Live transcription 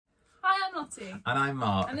Marty. And I'm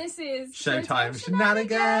Mark. And this is Showtime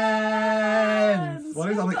Shenanigans! What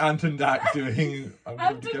is that like Anton Dack doing?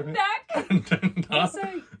 Anton Dack! Anton Dack. Also,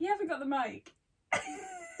 you haven't got the mic.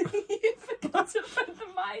 You forgot to put the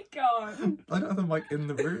mic on. I don't have the mic in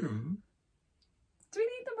the room. Do we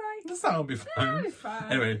need the mic? The sound will be fine. That'll be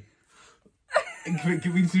fine. Anyway,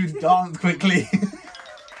 can we do dance quickly?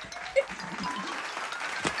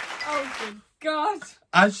 Oh, good God.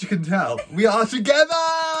 As you can tell, we are together!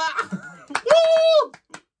 Woo!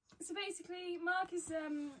 So basically, Mark's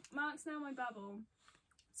now my bubble.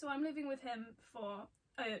 So I'm living with him for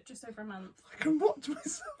just over a month. I can watch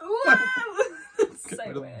myself. Woo! Get So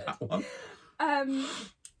rid of weird. that one.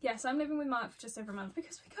 Yes, I'm living with Mark for just over a month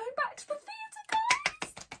because we're going back to the theatre,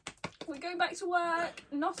 guys. We're going back to work,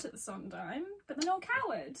 not at the Sondheim, but the Noel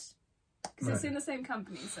Coward. Because it's in the same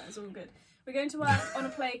company, so it's all good. We're going to work on a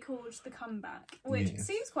play called The Comeback, which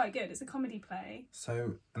seems quite good. It's a comedy play.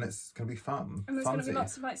 So, and it's going to be fun. And there's going to be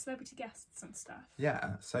lots of like celebrity guests and stuff.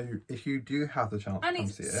 Yeah, so if you do have the chance And to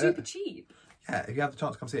come see it's it. super cheap. Yeah, if you have the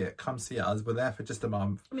chance to come see us. We're there for just a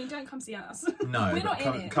month. I mean, don't come see us. No, we're not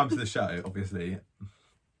come, in it. Come to the show, obviously.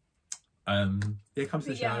 Come to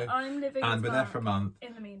the show. I'm living And with we're there Mark for a month.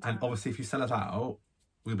 in the meantime. And obviously, if you sell it out,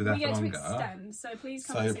 we'll be there we for get longer. to extend, so please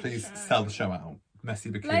come So and see please the show. sell the show out.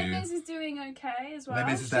 Messy Baku. Les Mis is doing okay as well. Les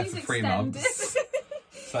Mis is there She's for 3 extended. months.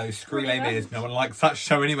 So screw Les Mis. No one likes that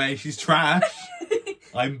show anyway. She's trash.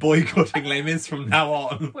 I'm boycotting Les Mis from now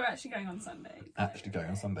on. We're actually going on Sunday. Actually going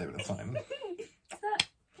on Sunday, but it's fine.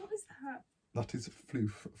 What is that? That is a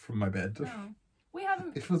floof from my bed. Oh. We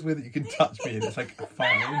haven't... It feels weird that you can touch me and it's like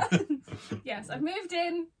fine. Yes, I've moved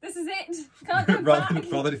in. This is it. Can't go rather back.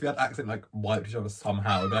 than if you had accent like wiped each other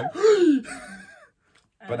somehow, though.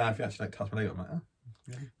 But now if you actually like touch my leg, I'm like, oh.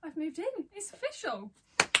 Yeah. I've moved in. It's official.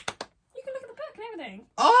 You can look at the book and everything.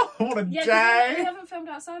 Oh, what a Yeah, day! we haven't filmed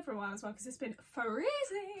outside for a while as well because it's been freezing.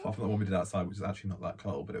 Apart from the one we did outside, which is actually not that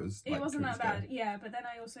cold, but it was. It like, wasn't 2 that weeks ago. bad, yeah, but then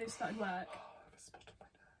I also started work. Oh, I have a spot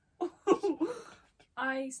on my nose.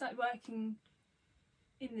 I started working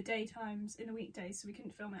in the daytimes, in the weekdays, so we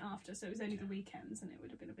couldn't film it after, so it was only the weekends and it would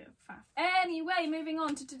have been a bit of faff. Anyway, moving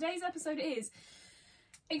on to today's episode is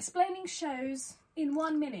explaining shows in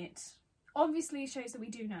 1 minute. Obviously shows that we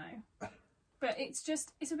do know, but it's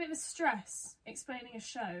a bit of a stress explaining a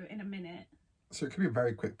show in a minute. So it could be a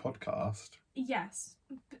very quick podcast. Yes.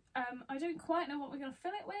 I don't quite know what we're going to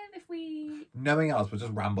fill it with if we... Knowing us, we'll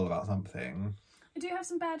just ramble about something. I do have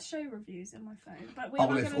some bad show reviews in my phone, but we Oh, are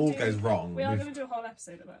well, going if to all goes wrong... We are going to do a whole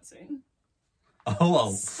episode of that soon. Oh,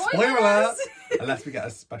 well, spoiler alert! Spoilers! Unless we get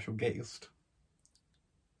a special guest.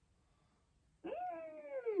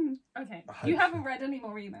 Okay, I you hope- haven't read any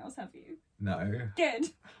more emails, have you? No. Good.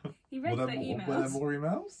 You read Were the there emails. more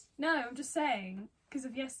emails? No, I'm just saying, because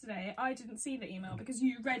of yesterday, I didn't see the email because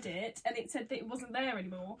you read it and it said that it wasn't there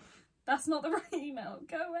anymore. That's not the right email.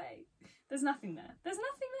 Go away. There's nothing there. There's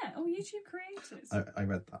nothing there. Oh, YouTube creators. I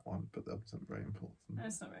read that one, but that wasn't very important.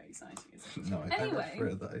 That's not very exciting, is it? No, I Anyway. read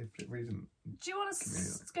through it though. It really didn't. Do you want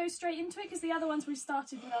to go straight into it? Because the other ones we've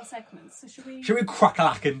started with our segments. So should we crack a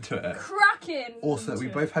lack into it? crack in? Also, we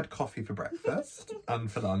into both it? had coffee for breakfast and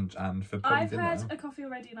for lunch and for I've dinner. had a coffee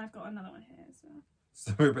already and I've got another one here as well.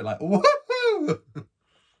 So we're a bit like, woohoo!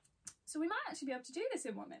 So we might actually be able to do this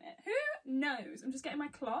in 1 minute. Who knows? I'm just getting my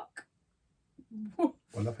clock. Well,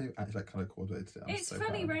 I love how you actually like colour coordinated it. I'm It's so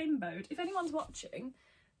fully proud. rainbowed. If anyone's watching,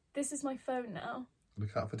 this is my phone now.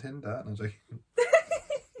 Look out for Tinder. No, I'm joking.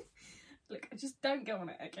 Look, just don't go on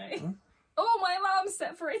it, okay? Huh? Oh, my alarm's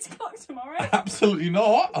set for 8 o'clock tomorrow. Absolutely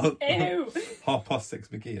not. Ew. 6:30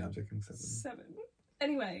 McGee. I'm joking. 7. 7.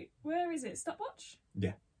 Anyway, where is it? Stopwatch?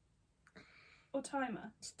 Yeah. Or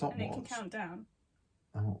timer? Stop. And it can count down.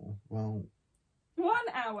 Oh well. 1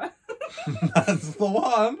 hour. That's the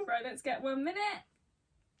one. Right, let's get 1 minute.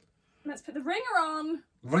 Let's put the ringer on.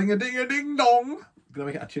 Ring a ding a ding dong. I'm gonna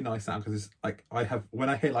make it actually nice now because it's like when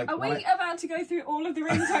I hear like. Are we when about to go through all of the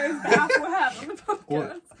ringtones that Apple have on the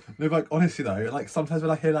podcast? No, like honestly though, like sometimes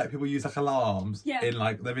when I hear like people use like alarms Yeah. in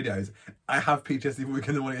like their videos, I have PTSD from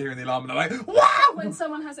in the morning hearing the alarm and I'm like, wow! When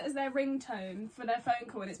someone has it as their ringtone for their phone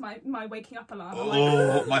call and it's my waking up alarm. I'm like,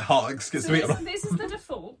 Oh, my heart skips so me. this is the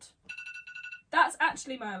default. That's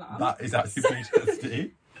actually my alarm. That is actually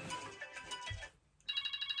PTSD.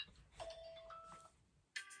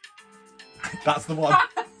 That's the one.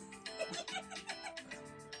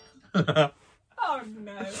 Oh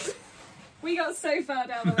no. We got so far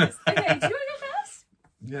down the list. Okay, do you want to go first?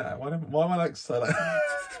 Yeah, why am I like so like...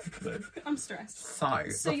 I'm stressed. So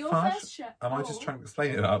So the your first... first show. Am I just trying to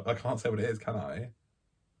explain it? I can't say what it is, can I?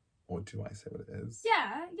 Or do I say what it is?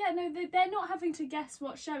 Yeah, no, they're not having to guess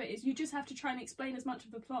what show it is. You just have to try and explain as much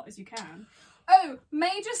of the plot as you can. Oh,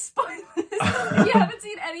 major spoilers if you haven't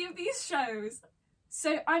seen any of these shows.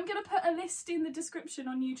 So I'm going to put a list in the description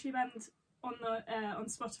on YouTube and on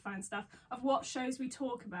Spotify and stuff of what shows we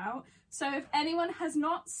talk about. So if anyone has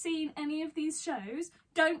not seen any of these shows,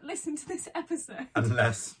 don't listen to this episode.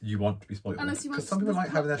 Unless you want to be spoiled. Because some people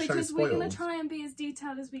like having their shows spoiled. Because we're going to try and be as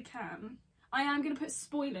detailed as we can. I am going to put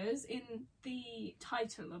spoilers in the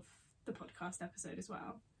title of the podcast episode as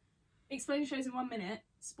well. Explain shows in 1 minute,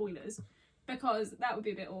 spoilers, because that would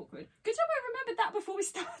be a bit awkward. Good job I remembered that before we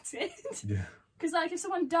started. Yeah. Because, like, if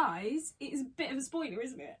someone dies, it's a bit of a spoiler,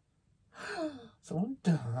 isn't it? Someone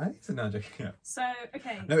dies? No, I'm joking. Yeah. So,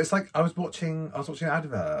 okay. No, it's like I was watching an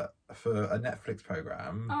advert for a Netflix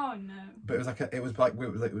program. Oh no! But it was like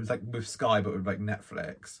with Sky, but with like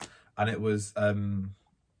Netflix, and it was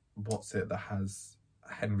what's it that has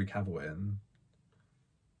Henry Cavill in?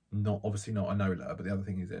 Obviously not Enola, but the other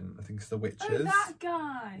thing he's in. I think it's The Witches. Oh, that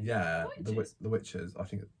guy. Yeah, The Witches. The Witches. I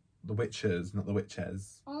think The Witches, not The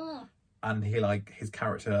Witches. Oh. And he his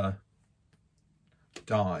character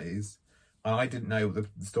dies, and I didn't know what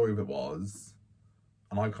the story of it was,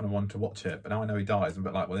 and I kind of wanted to watch it, but now I know he dies. I'm a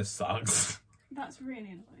bit like, well, this sucks. That's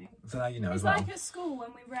really annoying. So now you know it's as well. It's like at school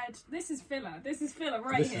when we read. This is filler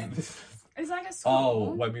right here. It's like at school.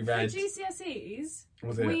 Oh, when we read for GCSEs.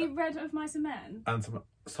 Was it? We read Of Mice and Men. And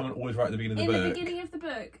someone always wrote at the beginning of the book. In the beginning of the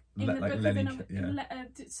book. In the book Lenny,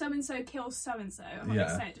 of so-and-so kills so-and-so. I'm not going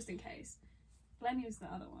to say it just in case. Lenny was the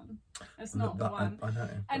other one. That's not the one. I know.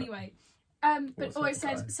 Anyway. But or it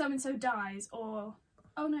said so-and-so dies or...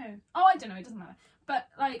 Oh, no. Oh, I don't know. It doesn't matter. But,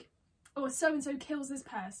 like... Or so-and-so kills this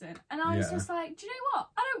person. And I was just like, do you know what?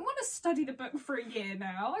 I don't want to study the book for a year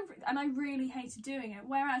now. And I really hated doing it.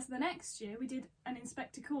 Whereas the next year we did an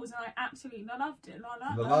Inspector Calls and I absolutely loved it.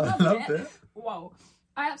 Loved it. Whoa.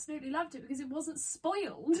 I absolutely loved it because it wasn't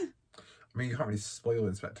spoiled. I mean, you can't really spoil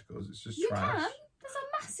Inspector Calls. It's just trash. You can. There's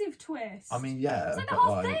a massive twist. I mean, yeah. It's like the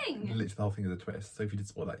whole thing. Literally the whole thing is a twist. So if you did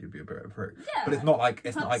spoil that, you'd be a bit of a prick. Yeah. But it's not like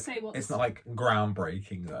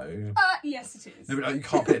groundbreaking though. Yes it is. No, but you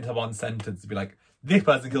can't put it into one sentence and be like, this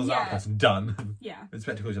person kills that person, done. Yeah.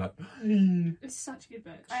 Inspector Calls, you're like, it's such a good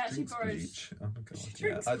book. I actually borrowed. Bleach. Oh my god.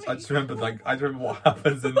 Yeah. I just remember I remember what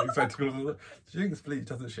happens in Inspector Calls. She drinks bleach,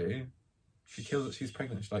 doesn't she? She kills it. She's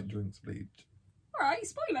pregnant. She drinks bleach. All right,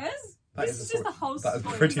 spoilers. This is just the whole. That is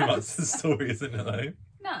pretty much the story, isn't it? Though.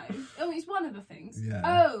 No, it's one of the things. Yeah.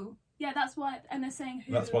 Oh, yeah, that's why. And they're saying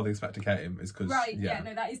who. That's why the Inspector came is because. Right. Yeah.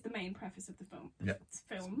 No, that is the main preface of the film. Yeah. It's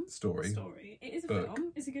film. Story. It is a book,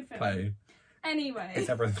 film. It's a good film. Play. Anyway. It's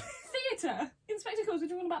everything. Theatre. Inspector Calls. We're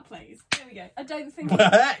talking about plays. There we go. I don't think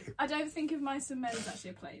of Mice and Men as actually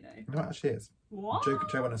a play though. No, it actually is. What?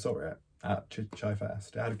 Joe when I saw it at Chai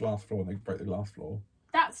Fest, it had a glass floor and they broke the glass floor.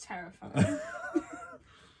 That's terrifying.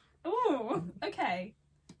 Ooh, okay.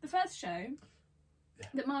 The first show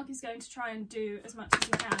that Mark is going to try and do as much as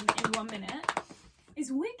he can in 1 minute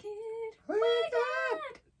is Wicked.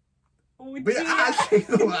 Wicked! Oh, we're actually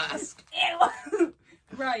the worst. Ew.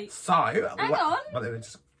 Right. So, hang on. Well, let me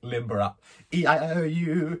just limber up.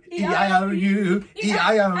 E-I-O-U, E-I-O-U,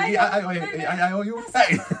 E-I-O, E-I-O-U, E-I-O-U.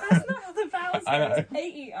 That's not how the vowels I know. go. It's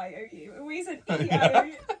A-E-I-O-U. And we said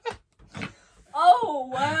E-I-O-U. Oh,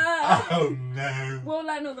 wow. Oh, no. We'll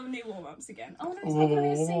learn all the new warm-ups again. Oh, no, it's not going to be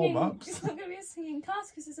a singing... Warm-ups? It's not going to be a singing class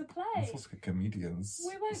because it's a play. It's also comedians.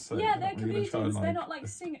 We won't... So yeah, they're really comedians. They're not, like,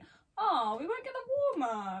 singing... Oh, we won't get the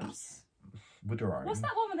warm-ups. With your own. What's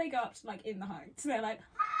that one where they go up to, like, in the heights? They're like...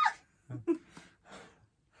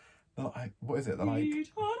 What is it? They're like...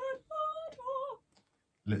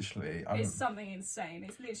 Literally, it's something insane.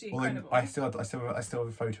 It's literally incredible. I still have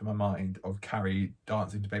a photo in my mind of Carrie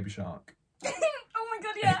dancing to Baby Shark. Oh my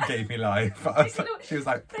god, yeah. It gave me life. She was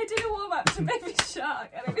like... They did a warm-up to Baby Shark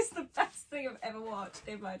and it was the best thing I've ever watched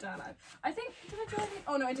in my entire life. I think, did I join in?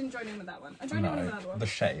 Oh no, I didn't join in with that one. I joined in with another one. The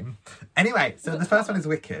shame. Anyway, so the first one is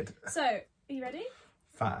Wicked. So, are you ready?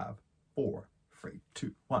 5, 4, 3,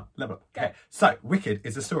 2, 1, level up. Okay, so Wicked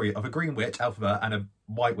is the story of a green witch, Elphaba, and a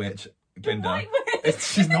white witch, Glinda. White witch?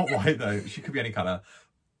 She's not white though, she could be any colour.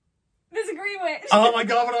 There's a green witch. Oh my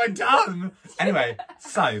god, what have I done? Anyway,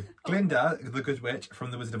 so Glinda, the good witch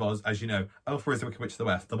from The Wizard of Oz, as you know, Elphaba is the wicked witch of the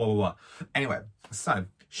West, the blah blah blah. Anyway, so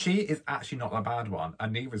she is actually not the bad one,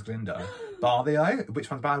 and neither is Glinda. But are they though?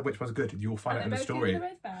 Which one's bad, which one's good? You'll find out in the story. They're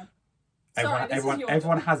both bad.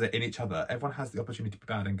 Everyone has it in each other. Everyone has the opportunity to be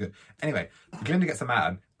bad and good. Anyway, Glinda gets a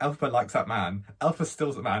man. Elphaba likes that man. Elphaba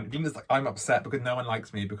steals that man. Glinda's like, I'm upset because no one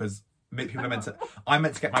likes me because people are meant to... I'm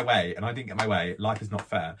meant to get my way and I didn't get my way. Life is not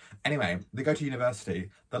fair. Anyway, they go to university.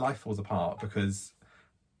 Their life falls apart because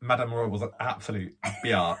Madame Royal was an absolute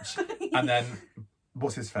biatch. And then,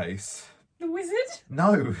 what's his face? The wizard?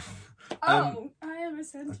 No. I am a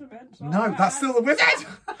sentimental. No, that's still the wizard!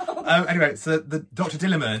 Anyway, so the Dr.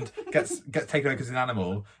 Dillamond gets taken over because he's an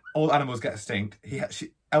animal. All animals get extinct.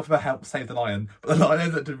 Elphaba helps save the lion, but the lion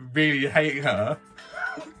ends up really hating her.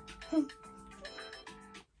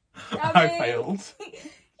 I failed.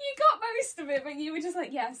 You got most of it, but you were just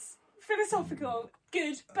like, yes, philosophical,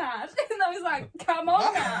 good, bad. And I was like, come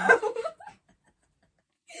on now.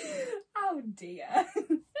 Oh dear. It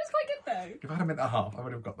was quite good though. If I had a minute and a half, I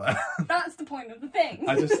would have got there. That's the point of the thing.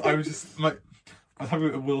 I was just like, I was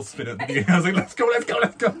having a wheel spin at the beginning. I was like, let's go.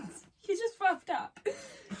 You just fucked up.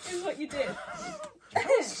 Is what you did.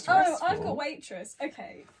 Oh, I've got waitress.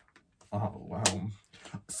 Okay. Oh, wow.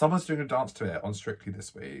 Someone's doing a dance to it on Strictly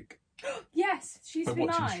this week. Yes, she's We're been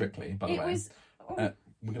watching mine. Strictly, by the way.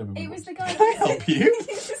 It was the guy. Can I help you? You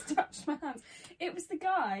just touched my hands. It was the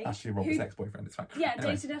guy. Ashley Roberts' ex-boyfriend. It's fine. Yeah,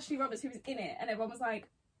 Anyway, dated Ashley Roberts, who was in it, and everyone was like,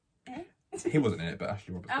 eh? he wasn't in it, but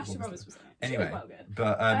Ashley Roberts. Ashley Roberts was in it. She Anyway, was well good.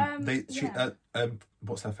 but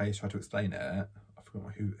what's her face? Tried to explain it. I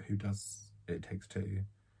forgot who does It Takes Two.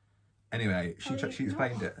 Anyway, she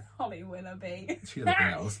explained it. Holly Willoughby. She does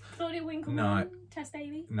everything else. Claudia Winkleman. No. Tess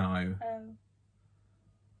Daly. No.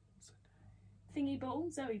 Thingy Ball.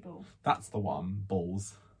 Zoe Ball. That's the one.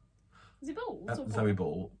 Balls. Is it Balls? Or Zoe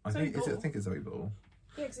Ball. I Zoe think it's Zoe Ball.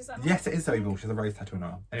 Yeah, because it's that. Yes, it is Zoe Ball. She has a rose tattoo on her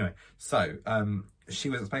arm. Anyway, so she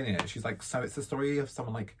was explaining it. She's like, so it's the story of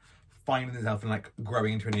someone like finding themselves and like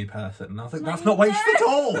growing into a new person. And I was like, that's not waitress at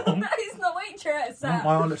all. That is not waitress.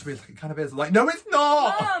 My aunt looked at me like, it kind of is. Like, no, it's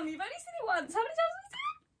not. Mum, you've only seen it once. How many times have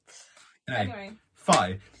you seen it? Anyway.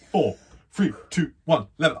 5, 4, 3, 2, 1.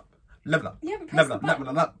 Level up. Level up. Yeah, but press level the up. button.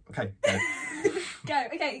 Level up. Okay. Go. Go.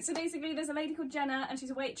 Okay, so basically there's a lady called Jenna and she's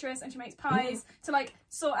a waitress and she makes pies to like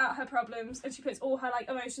sort out her problems, and she puts all her like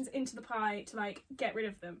emotions into the pie to like get rid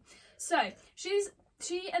of them. So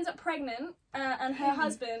she ends up pregnant and her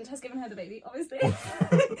husband has given her the baby, obviously.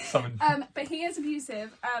 But he is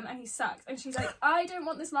abusive and he sucks, and she's like, I don't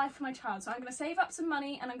want this life for my child, so I'm going to save up some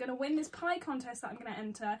money and I'm going to win this pie contest that I'm going to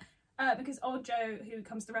enter. Because old Joe, who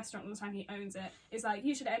comes to the restaurant all the time, he owns it, is like,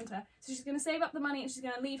 you should enter. So she's going to save up the money and she's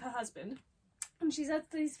going to leave her husband. And she's had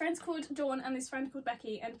these friends called Dawn and this friend called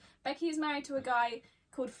Becky. And Becky is married to a guy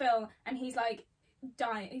called Phil, and he's like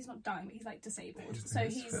dying. He's not dying, but he's like disabled. So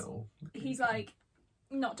he's like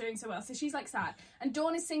not doing so well. So she's like sad. And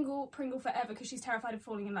Dawn is single Pringle forever because she's terrified of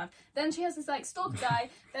falling in love. Then she has this like stalker guy,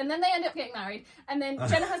 and then they end up getting married. And then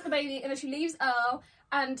Jenna has the baby, and then she leaves Earl.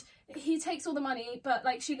 And he takes all the money, but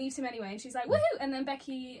like she leaves him anyway, and she's like, woohoo! And then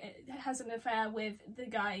Becky has an affair with the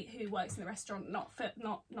guy who works in the restaurant, not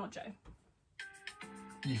Joe.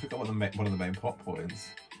 You forgot one of the main plot points.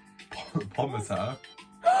 Pomatar.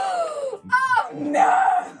 Oh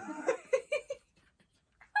no!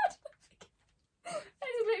 That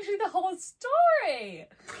is literally the whole story.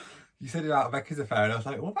 You said it out of Becky's affair, and I was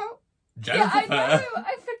like, what about Jenna's affair? affair? I know,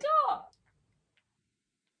 I forgot.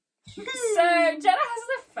 So Jenna has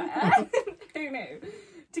an affair. Who knew?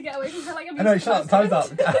 To get away from her like a. I know, shut up, time's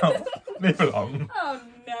up. Down. Move along. Oh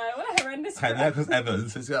no, what a horrendous. Okay, there goes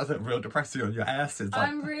Evans. It's got something real depressing on your ass. It's like...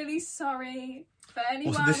 I'm really sorry for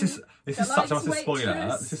anyone. Also, this is such a massive spoiler.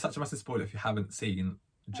 Waitress. This is such a massive spoiler if you haven't seen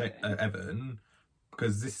Evan,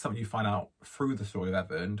 because this is something you find out through the story of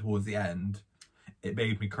Evan towards the end. It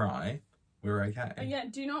made me cry. We're okay. Yeah,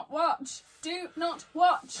 do not watch. Do not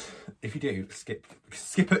watch. If you do, skip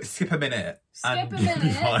a minute. Skip a you'll be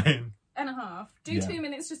minute. fine. And a half. Do 2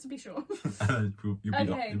 minutes just to be sure. And you'll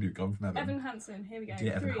be gone from Evan. Evan Hansen, here we go.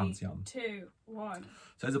 Yeah, Evan 3, Hansen. 2, 1.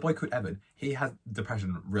 So there's a boy called Evan. He has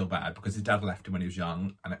depression real bad because his dad left him when he was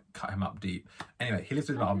young and it cut him up deep. Anyway, he lives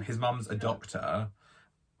with his mum. His mum's a doctor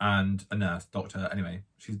and a nurse, doctor. Anyway,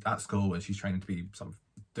 she's at school and she's training to be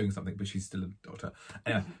doing something, but she's still a doctor.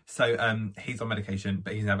 Anyway, so he's on medication,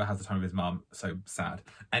 but he never has the time with his mum, so sad.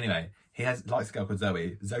 Anyway, he likes a girl called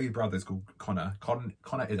Zoe. Zoe's brother is called Connor.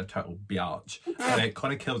 Connor is a total biatch. Anyway,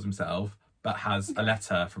 Connor kills himself, but has a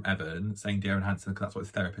letter from Evan saying Dear Evan Hansen, because that's what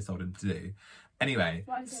his therapist told him to do. Anyway,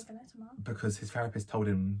 why does he have the letter, Mum? Because his therapist told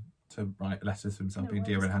him to write letters to himself being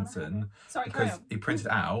Dear Evan Hansen. Sorry, because he printed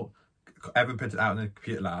it out. Evan printed it out in the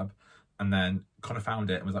computer lab, and then Connor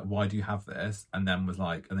found it and was like, "Why do you have this?" And then was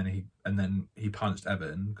like, and then he punched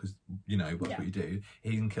Evan because that's what you do. He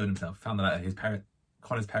even killed himself. Found the letter.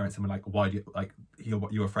 Connor's parents, and were like, "Why do you like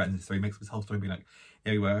you were friends?" So he makes this whole story being like,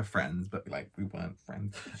 "Yeah, we were friends, but like we weren't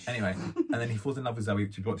friends." Anyway, and then he falls in love with Zoe,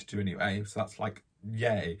 which he wanted to do anyway. So that's like,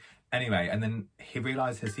 yay. Anyway, and then he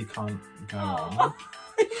realizes he can't go on.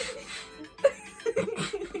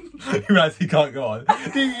 He realizes he can't go on.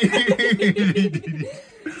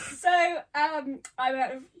 So, I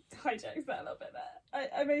might have hijacked that a little bit there.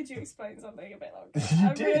 I made you explain something a bit longer. You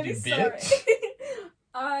I'm did, really you sorry.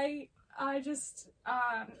 bitch. I just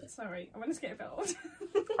sorry, I want to skip it off.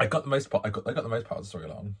 I got the most part. I got the most part of the story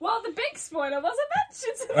along. Well, the big spoiler wasn't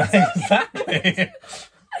mentioned. Exactly.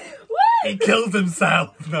 Woo! He kills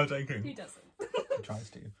himself. No, joking. He doesn't. He tries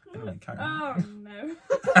to. Anyway, carry on. Oh no.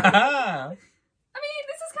 I mean,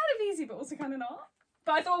 this is kind of easy, but also kind of not.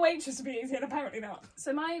 But I thought Waitress would be easy, and apparently not.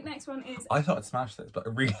 So my next one is. I thought I'd smash this, but I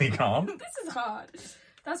really can't. This is hard.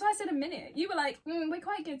 That's why I said a minute. You were like, we're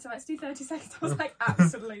quite good, so let's do 30 seconds. I was like,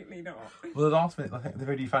 absolutely not. Well, the last minute, I think the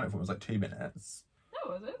video you found it for was like 2 minutes.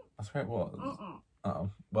 No, was it? I swear it was. Uh-uh. Oh,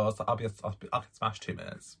 well, I could smash 2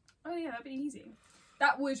 minutes. Oh yeah, that'd be easy.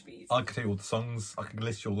 That would be easy. I could tell you all the songs. I could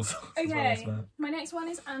list you all the songs. Okay, as well, my next one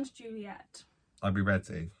is And Juliet. I'd be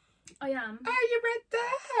ready. I am. Are you ready?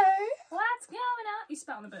 What's going on? You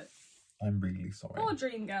spat on the book. I'm really sorry. Poor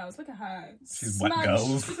Dream Girls, look at her. She's wet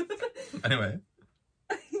girls. Anyway.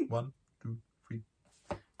 1, 2, 3.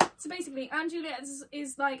 So basically, Anne Juliet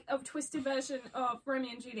is like a twisted version of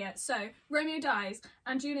Romeo and Juliet. So Romeo dies,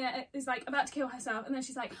 and Juliet is like about to kill herself, and then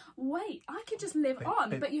she's like, "Wait, I could just live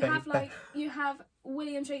on." But you have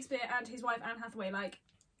William Shakespeare and his wife Anne Hathaway like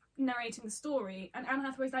narrating the story, and Anne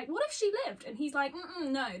Hathaway's like, "What if she lived?" And he's like,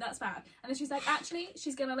 "No, that's bad." And then she's like, "Actually,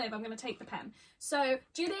 she's gonna live. I'm gonna take the pen." So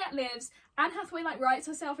Juliet lives. Anne Hathaway like writes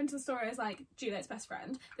herself into the story as like Juliet's best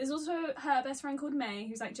friend. There's also her best friend called May,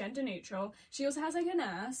 who's like gender neutral. She also has like a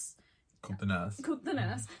nurse Called the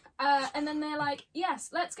nurse. and then they're like, "Yes,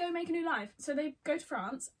 let's go make a new life." So they go to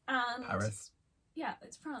France and Paris. yeah,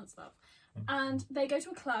 it's France, love. And they go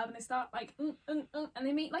to a club and they start like, and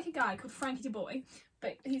they meet like a guy called Frankie Dubois,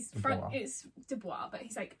 but he's it's Dubois, but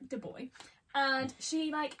he's like Dubois. And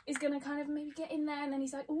she like is gonna kind of maybe get in there, and then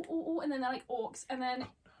he's like, oh, and then they're like orcs, and then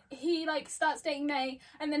he like starts dating May,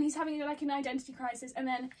 and then he's having like an identity crisis, and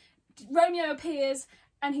then Romeo appears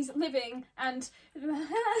and he's living, and I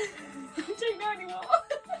don't know anymore.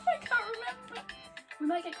 I can't remember. We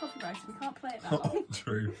might get copyrighted. We can't play it that long.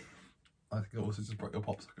 True. I think I also just broke your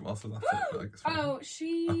pop socket whilst I was at it. Like, Oh,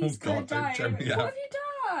 she's gonna die. don't What me out. have you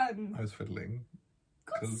done? I was fiddling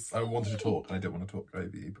because I wanted to talk and I didn't want to talk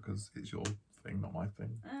over you because it's your thing, not my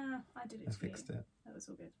thing. I did it. I to fixed you. it. That was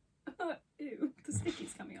all good. Ew, the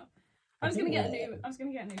sticky's coming off. I was gonna get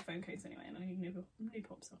a new phone case anyway, and I need a new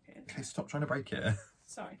pop socket. Okay, stop trying to break it.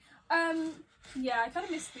 Sorry. Yeah, I kind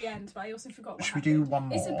of missed the end, but I also forgot what Should we happened. do one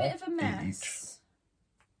more? It's a bit of a mess. Each?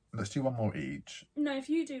 Let's do one more each. No, if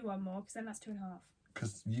you do one more, because then that's 2.5.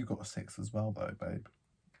 Because you got a 6 as well, though, babe.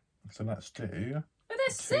 So let's do. But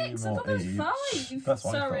there's 6. I thought there was 5. That's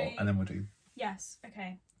what Sorry. I thought. And then we'll do. Yes.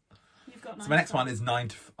 Okay. You've got 9. So my next one is 9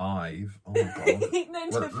 to 5. Oh my god.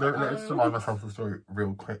 9 to 5. Let's remind myself of the story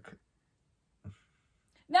real quick.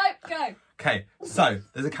 No, go. Okay, so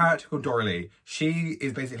there's a character called Doralee. She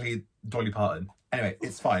is basically Dolly Parton. Anyway,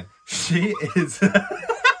 it's fine. She is.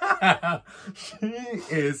 She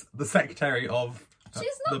is the secretary of She's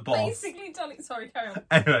the not boss. basically Dolly. Sorry, carry on.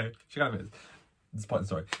 Anyway, she kind of is. That's part of the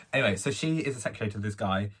story. Anyway, so she is the secretary to this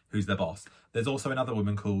guy who's their boss. There's also another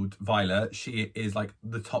woman called Violet. She is like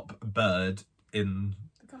the top bird in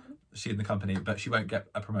the company, but she won't get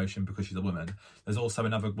a promotion because she's a woman. There's also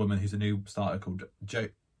another woman who's a new starter called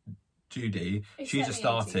Judy. She just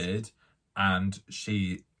started and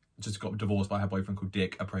she just got divorced by her boyfriend called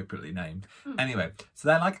Dick, appropriately named. Anyway, so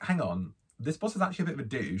they're like, hang on, this boss is actually a bit of a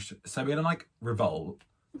douche, so we're gonna like revolt.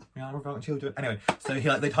 Yeah, revolt children. Anyway, so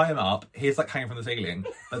they tie him up. He's like hanging from the ceiling.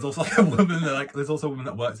 There's also like a woman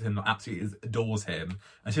that works with him that absolutely adores him,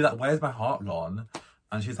 and she's like, "Where's my heart gone?"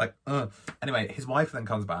 And she's like, "Ugh." Anyway, his wife then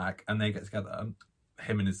comes back, and they get together.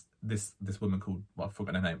 Him and this woman called, well, I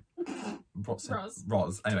forgot her name.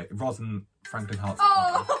 Roz. Anyway, Roz and Franklin Hart.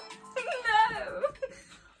 Oh no!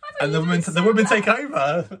 And the women take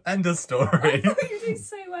over. End of story. I thought you did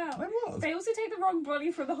so well. I was. They also take the wrong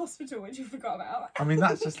body from the hospital, which you forgot about. I mean,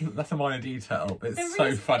 that's a minor detail, but it's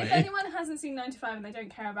so funny. If anyone hasn't seen 9 to 5 and they don't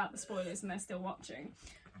care about the spoilers and they're still watching,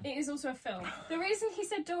 it is also a film. The reason he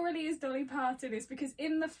said Doralee is Dolly Parton is because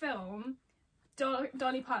in the film,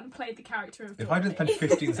 Dolly Parton played the character of Doralee. If I just spent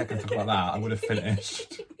 15 seconds talking about that, I would have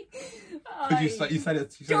finished. Because you said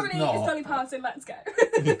it's Doralee not. is Dolly Parton, let's go.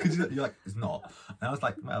 Because you're like, it's not. And I was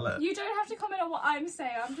like, well, look. You don't have to comment on what I'm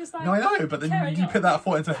saying. I'm just like, No, I know, but then you put that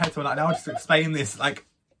thought into my head, so I'm like, now I'll just explain this, like,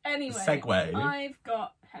 anyway, segue. I've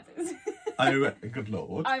got Heathers. Oh, good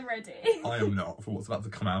lord. I'm ready. I am not for what's about to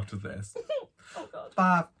come out of this. Oh, God.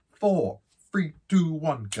 5, 4, 3, 2,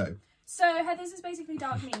 1, go. So Heathers is basically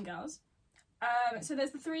Dark Mean Girls. So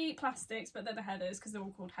there's the 3 plastics, but they're the Heathers because they're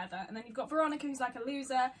all called Heather. And then you've got Veronica, who's like a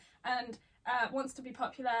loser, and wants to be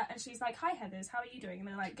popular, and she's like, "Hi Heathers, how are you doing?" And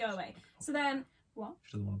they're like, "Go away." So then what?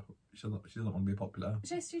 She doesn't want to. She doesn't want to be popular.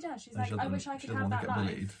 She does. She's And like, she "I doesn't- wish I she could doesn't have want that to get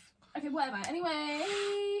life." bullied. Okay, whatever.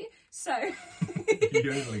 Anyway, so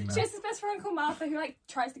You're yodeling now. she has this best friend called Martha who like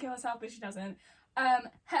tries to kill herself, but she doesn't.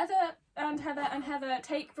 Heather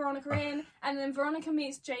take Veronica in, and then Veronica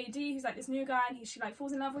meets JD, who's like this new guy, and she like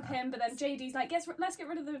falls in love with him. But then JD's like, let's get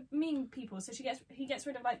rid of the mean people. So he gets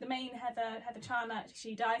rid of like the main Heather Chandler.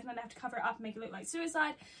 She dies, and then they have to cover it up and make it look like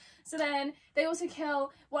suicide. So then they also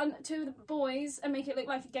kill two of the boys and make it look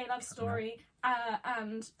like a gay love story.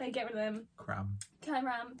 And they get rid of them. Cram.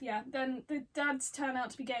 Yeah. Then the dads turn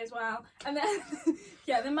out to be gay as well. And then,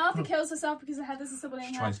 then Martha kills herself because Heather's a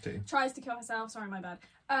sibling. She tries to kill herself. Sorry, my bad.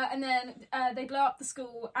 And then they blow up the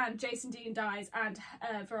school, and Jason Dean dies, and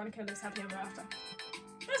Veronica lives happily ever after.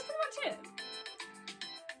 That's pretty much it.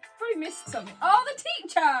 Probably missed something. Oh, the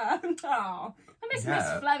teacher! Oh, I miss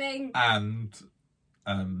Miss Fleming. And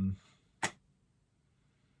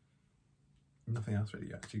nothing else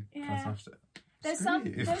really. Actually, kind of smashed it. There's some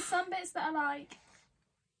bits that are like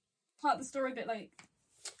part of the story, but like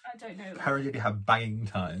I don't know. Like, Her and Judy have banging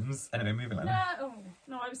times. Anyway, moving on.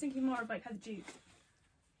 No, I was thinking more of like Heather Duke.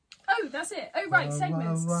 Oh, that's it. Oh, right,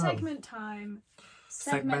 segments. Whoa. Segment time.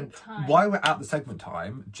 Segment time. While we're at the segment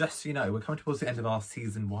time, just so you know, we're coming towards the end of our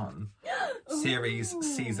season 1. Series,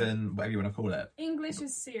 season, whatever you want to call it. English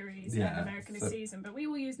is series, and American is season, but we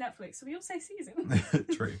all use Netflix, so we all say season.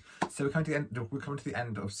 True. So we're coming to the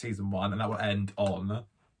end of season 1, and that will end on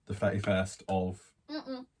the 31st of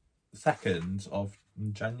 2nd of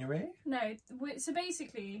January. No, so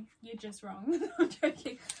basically you're just wrong. I'm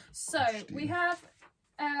joking. So we have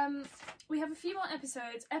a few more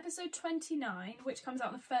episodes. Episode 29, which comes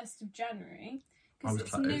out on the 1st of January because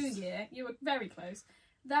it's close. New Year. You were very close.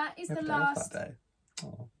 That is the Day off last. that day.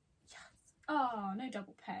 Oh. Oh, no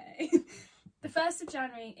double pay. The 1st of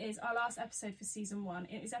January is our last episode for season 1.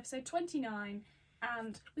 It is episode 29,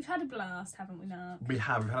 and we've had a blast, haven't we, Mark? We've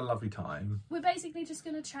had a lovely time. We're basically just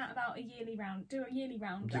going to chat about do a yearly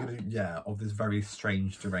roundup. Of this very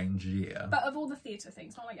strange, deranged year. But of all the theatre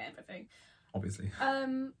things, not like everything. Obviously.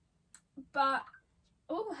 But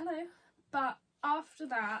oh, hello. But after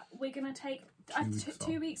that, we're going to take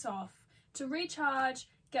 2 weeks off to recharge,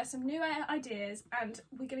 get some new ideas, and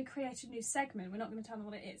we're going to create a new segment. We're not going to tell them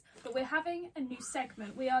what it is, but we're having a new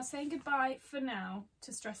segment. We are saying goodbye for now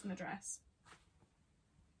to Stress in the Dress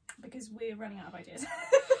because we're running out of ideas.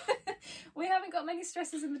 We haven't got many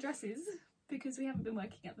stresses in the dresses because we haven't been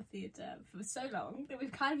working at the theatre for so long that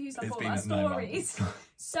we've kind of used up all our stories.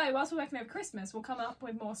 So whilst we're working over Christmas, we'll come up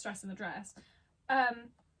with more Stress in the Dress.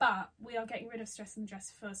 But we are getting rid of Stress in the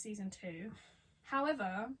Dress for season 2.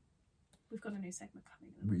 However, we've got a new segment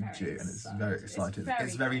coming. We do, and it's very exciting.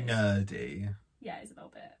 It's very nerdy. Yeah, it's a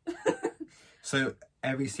little bit. So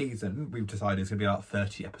every season, we've decided it's going to be about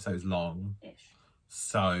 30 episodes long. Ish.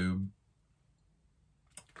 So,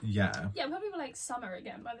 yeah. Yeah, we'll probably like summer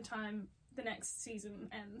again by the time the next season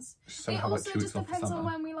ends. So it also just depends on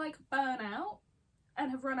when we like burn out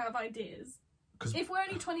and have run out of ideas. If we're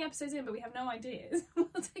only 20 episodes in but we have no ideas, we'll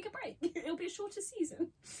take a break. It'll be a shorter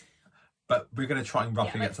season. But we're going to try and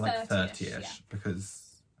roughly get to like 30-ish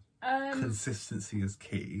because consistency is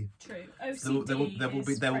key. True. So there will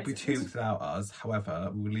be 2 weeks without us. However,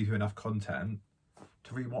 we'll leave you enough content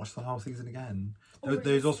to rewatch the whole season again.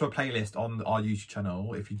 There's also a playlist on our YouTube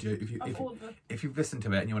channel. If you've listened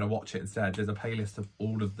to it and you want to watch it instead, there's a playlist of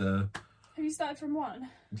all of the. Have you started from 1?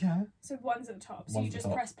 Yeah. So 1's at the top. So you just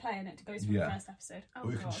press play and it goes from the first episode. Oh,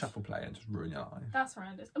 or you can shuffle play and just ruin your life. That's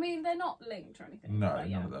horrendous. I mean, they're not linked or anything. No,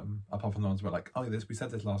 none of them. Apart from the ones where like, we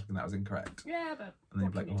said this last week and that was incorrect. Yeah, but and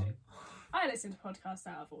then what can you do? I listen to podcasts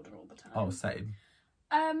out of order all the time. Oh, same.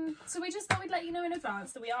 So we just thought we'd let you know in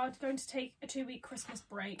advance that we are going to take a 2-week Christmas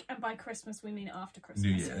break, and by Christmas we mean after Christmas.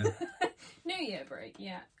 New Year. New Year break,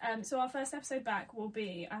 yeah. So our first episode back will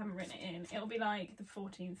be, I haven't written it in, it'll be like the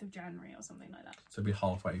 14th of January or something like that. So it'll be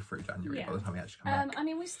halfway through January by the time we actually come back. I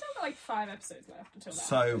mean, we've still got like 5 episodes left until that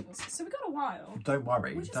So we've got a while. Don't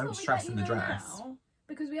worry, don't stress in the dress. Now,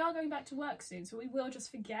 because we are going back to work soon, so we will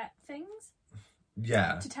just forget things.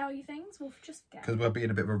 Yeah. To tell you things, we'll just forget. Because we'll be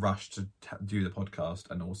in a bit of a rush to do the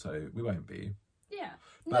podcast, and also we won't be. Yeah.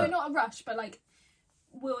 No, not a rush, but like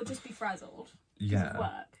we'll just be frazzled. Yeah.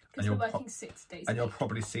 Work. Because we're working 6 days. And you'll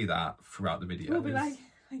probably see that throughout the video. We'll be like,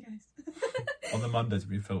 hi guys. On the Mondays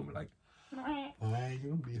when we film, we're like, I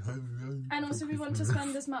will be home. And also we want to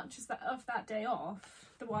spend as much as of that day off,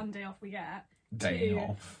 the one day off we get, day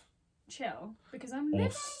off, chill. Because I'm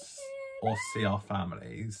living or see our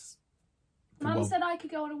families. Mum said I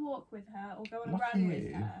could go on a walk with her or go on a run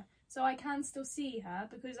with her. So I can still see her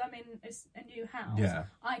because I'm in a new house. Yeah.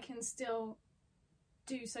 I can still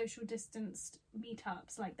do social distanced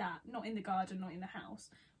meetups like that. Not in the garden, not in the house,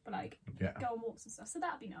 but like Yeah. go on walks and stuff. So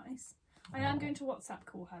that'd be nice. I am going to WhatsApp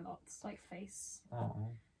call her lots, like Face.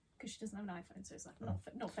 Oh. Because she doesn't have an iPhone, so it's like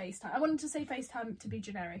not FaceTime. I wanted to say FaceTime to be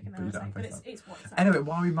generic, and then I was But you like, don't but have it's WhatsApp. Anyway,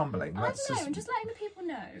 why are we mumbling? I don't know. I'm just letting the people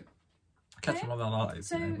know. catch okay. them on our lives.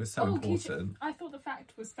 So, We're so important. I thought the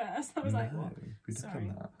fact was first. I was like, what? we Sorry.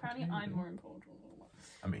 done that. Apparently, I'm more important.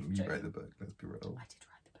 I mean, you Joking. wrote the book. Let's be real. I did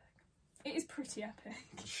write the book. It is pretty epic.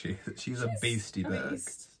 She's a beastie a book.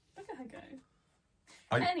 beast. Look at her go.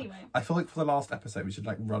 Anyway, I feel like for the last episode we should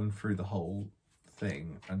like run through the whole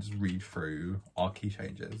thing and just read through our key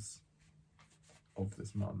changes of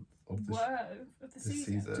this month of this. of the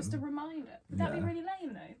season. Just a reminder. Would that be Yeah. really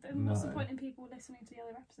lame though? Then what's the No. point in people listening to the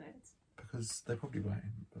other episodes? Because they probably won't.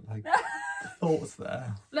 But like the thoughts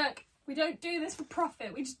there. Look, we don't do this for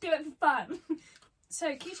profit. We just do it for fun.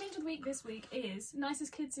 So, key change of the week this week is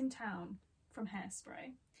Nicest Kids in Town from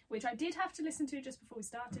Hairspray, which I did have to listen to just before we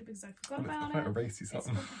started because I forgot about It's quite a it. racy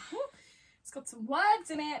song. It's got some words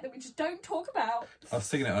in it that we just don't talk about. I was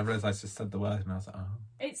singing it and I realised I just said the word and I was like, oh.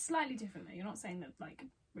 It's slightly different though. You're not saying that like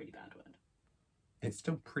really bad word. It's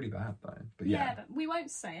still pretty bad though. But yeah. But we won't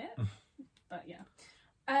say it. But yeah.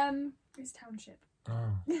 It's Township.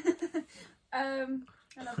 Oh. I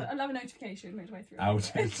love a notification midway through.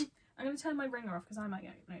 Outage. I'm going to turn my ringer off because I might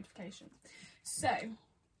get a notification. So,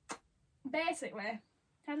 basically,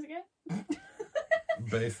 how does it go?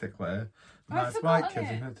 Basically, I've nice white forgotten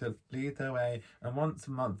kids it. are going to lead the way, and once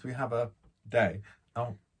a month we have a day.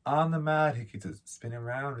 Oh, on the mad hickeys spinning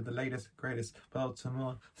around with the latest, greatest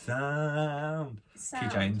Baltimore sound. Key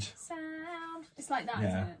change. Sound. It's like that, Yeah.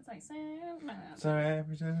 isn't it? It's like sound. So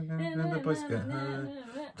every time the boys get heard.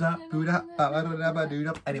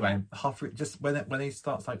 Anyway, halfway, just when he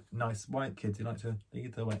starts like nice white kids, he like to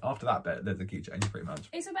lead the way. After that bit, there's a key change pretty much.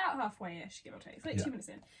 It's about halfway-ish, give or take. It's like Yeah. 2 minutes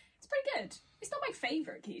in. It's pretty good. It's not my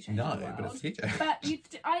favourite key change No, in the world. but it's a key change. But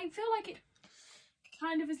I feel like it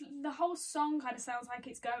kind of is. The whole song kind of sounds like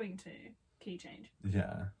it's going to key change,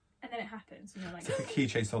 Yeah. and then it happens, and you're like. It's like a key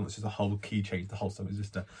change song that's just a whole key change. The whole song is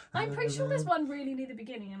just a. I'm pretty sure there's one really near the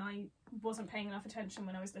beginning, and I wasn't paying enough attention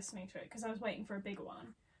when I was listening to it because I was waiting for a bigger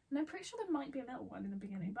one. And I'm pretty sure there might be a little one in the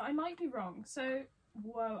beginning, but I might be wrong. So,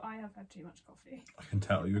 whoa, I have had too much coffee. I can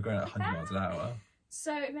tell you're going at 100 miles an hour.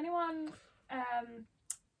 So, if anyone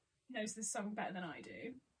knows this song better than I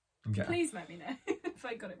do, Yeah. please let me know if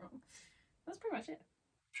I got it wrong. That's pretty much it.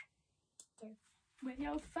 So, with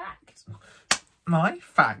your fact. My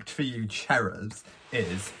fact for you cherubs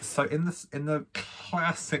is so in the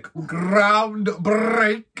classic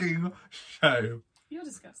groundbreaking show You're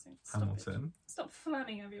disgusting. Stop Hamilton. It. Stop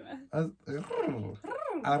flanning everywhere. I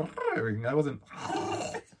wasn't.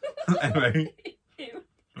 Anyway. Ew.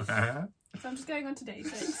 That's So I'm just going on to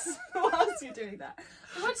dating whilst you're doing that.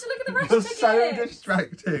 I want to look at the rest of the so kids.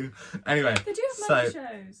 distracting. Anyway, They do have Monday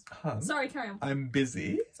shows. hun, Sorry, carry on. I'm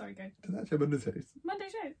busy. Sorry, go. Does that show Monday shows? Monday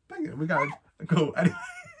shows. Bang it, we're going. Cool. Anyway.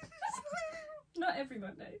 Not every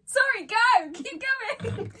Monday. Sorry, go! Keep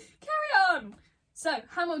going! Carry on! So,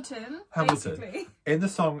 Hamilton. Basically. In the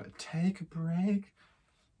song Take a Break,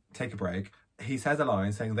 he says a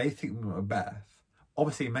line saying they think Macbeth.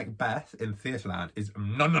 Obviously, Macbeth in Theatreland is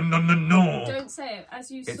no. Don't say it. As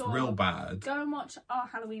you It's saw. real bad. Go and watch our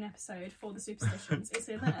Halloween episode for the superstitions. It's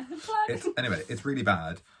in there. Plug. Anyway, it's really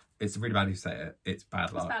bad. It's really bad if you say it. It's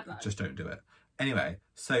bad luck. bad luck. Just don't do it. Anyway,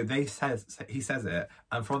 so he says it,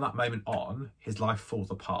 and from that moment on, his life falls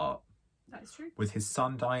apart. That is true. With his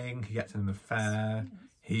son dying, he gets in an affair.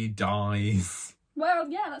 He dies. Well,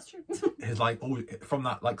 yeah, that's true. His from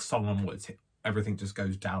that song onwards, everything just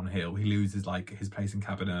goes downhill. He loses his place in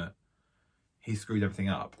cabinet. He screwed everything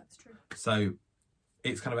up. That's true. So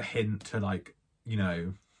it's kind of a hint to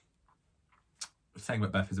saying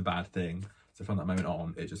Macbeth is a bad thing. So from that moment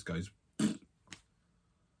on, it just goes.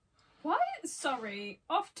 Why? Sorry,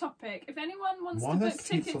 off topic. If anyone wants Why to are there book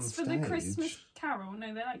seats tickets on for the stage? Christmas Carol,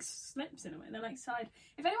 no, they're like slips in a way. They're like side.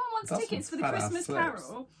 If anyone wants That's tickets for some the fat-ass Christmas slips.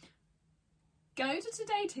 Carol, go to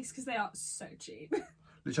Today Tickets because they are so cheap.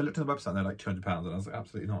 Literally, I looked on the website and they're like £200, and I was like,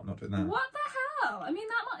 absolutely not doing that. What the hell? I mean,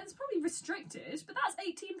 it's probably restricted, but that's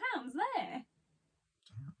 £18 there.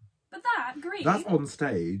 But that green. That's on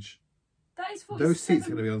stage. That is 47. Those seats are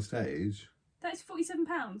going to be on stage. That is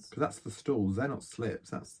 £47. Because that's the stalls. They're not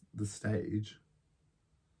slips. That's the stage.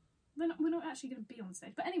 We're not actually going to be on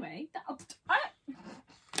stage. But anyway,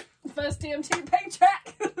 first DMT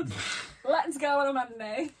paycheck. Let's go on a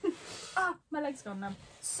Monday. My leg's gone now.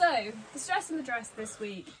 So, the stress and the dress this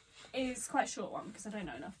week is quite a short one because I don't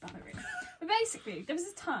know enough about it really. But basically, there was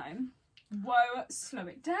this time. Whoa, slow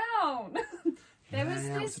it down. There was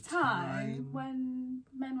this time when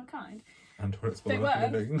men were kind. And toilets were They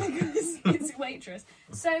worth were, living. because it's Waitress.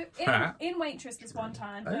 So in Waitress this one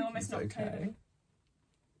time, I almost knocked over.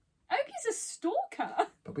 Oki's a stalker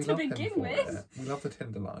But we to love him begin for with. it. We love the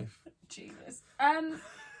Tinder life. Jesus.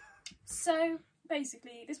 So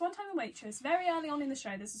basically, this one time in Waitress, very early on in the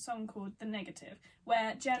show, there's a song called The Negative,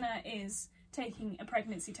 where Jenna is taking a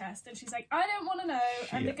pregnancy test and she's like, I don't want to know.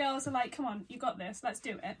 And the girls are like, come on, you got this, let's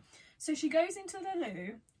do it. So she goes into the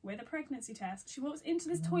loo with a pregnancy test. She walks into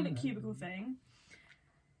this toilet cubicle thing.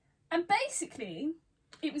 And basically,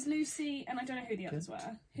 it was Lucy, and I don't know who the others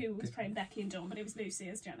were, who was playing Becky and Dawn, but it was Lucy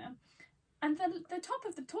as Jenna. And the top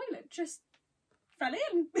of the toilet just fell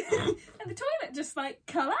in. And the toilet just, like,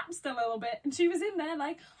 collapsed a little bit. And she was in there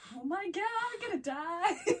like, oh my God, I'm going to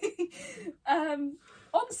die.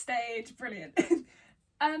 On stage, brilliant. But,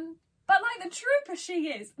 like, the trooper she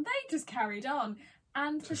is, they just carried on.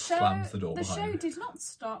 And the show did not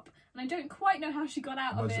stop, and I don't quite know how she got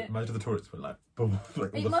out of it. Imagine the toilets were like, boom, like all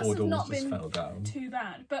It the must four have doors not just been fell down. too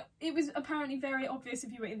bad, but it was apparently very obvious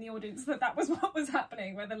if you were in the audience that was what was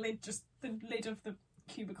happening, where the lid of the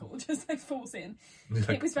cubicle just like falls in.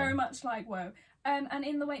 It was very much like whoa. And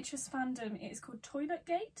in the Waitress fandom, it is called Toilet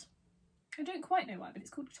Gate. I don't quite know why, but it's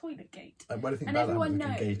called Toilet Gate. Like, when I think And about that, everyone it's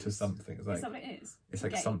like a gate or knows. something. It's like, Is that what it is? it's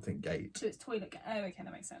like Gate. something gate. So it's Toilet Gate. Oh, okay,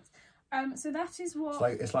 that makes sense. So that is what.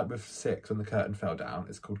 It's like with 6 when the curtain fell down.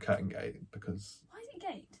 It's called Curtain Gate because Why is it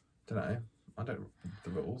Gate? don't know. I don't know the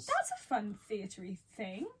rules. That's a fun theatre-y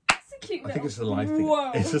thing. That's a cute little. I think it's just a life thing.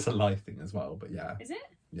 Whoa. It's just a life thing as well. But yeah, Is it?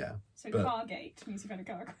 yeah. So But- car gate means you've had a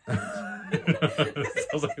car. It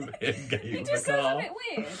sounds like a weird gate. It with just a sounds a car. bit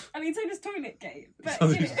weird. I mean, so does toilet gate, It but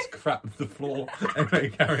sounds you like know. you just crap the floor. Anyway,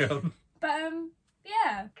 carry on. But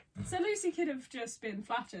yeah. So Lucy could have just been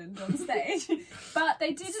flattened on stage, but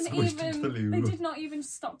they didn't Squished into the loo. They did not even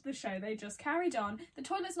stop the show. They just carried on. The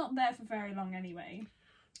toilet's not there for very long anyway.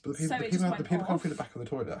 But So it just the went people come off. through the back of the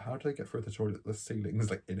toilet. How do they get through the toilet? The ceiling is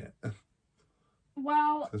like in it.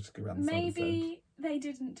 Well, They just go around the side instead. maybe they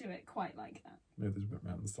didn't do it quite like that. Maybe they just went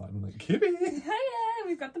around the side and like, Kibby! Hey,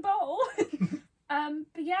 we've got the bowl.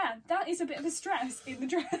 But yeah, that is a bit of a stress in the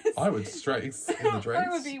dress. I would stress in the dress. I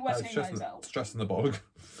would be wetting myself. Stress in the bog.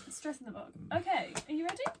 Stress in the bog. Okay, are you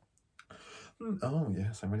ready? Oh,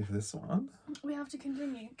 yes, I'm ready for this one. We have to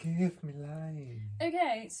continue. Give me life.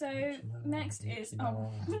 Okay, so next is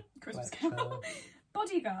Christmas Carol.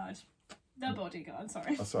 Bodyguard. The Bodyguard,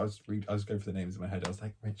 sorry. So I was going for the names in my head. I was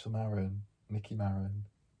like, Rachel Marin, Nikki Marin,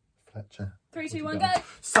 Fletcher. 3, 2, What's 1, it go! done?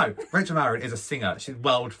 So, Rachel Marin is a singer. She's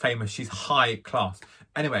world famous. She's high class.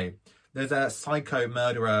 Anyway, there's a psycho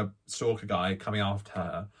murderer stalker guy coming after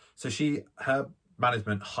her. So her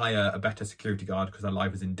management hire a better security guard because her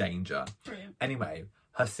life is in danger. Brilliant. Anyway,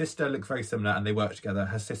 her sister looks very similar and they work together.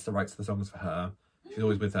 Her sister writes the songs for her. She's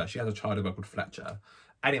always with her. She has a child called Fletcher.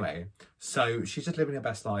 Anyway, so she's just living her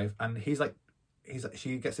best life, and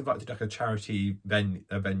she gets invited to like a charity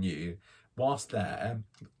venue. Whilst there,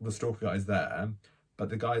 the stalker guy is there,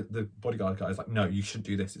 but the bodyguard guy is like, no, you shouldn't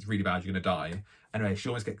do this. It's really bad. You're gonna die. Anyway, she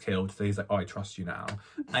almost gets killed. So he's like, oh, I trust you now.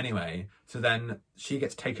 Anyway, so then she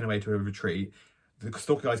gets taken away to a retreat. The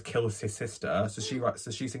stalker guy kills his sister,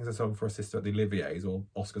 so she sings a song for her sister at the Olivier's or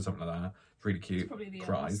Oscars, something like that. It's really cute. It's probably the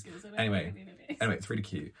Cries. Oscars, I don't Anyway, know what it is. Anyway, it's really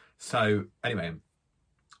cute. So anyway,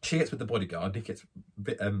 she gets with the bodyguard. Nick gets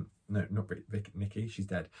no, not Nikki. She's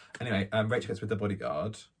dead. Anyway, Rachel gets with the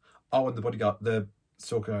bodyguard. Oh, and the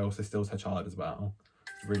stalker guy also steals her child as well.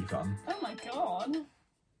 It's really fun. Oh my god.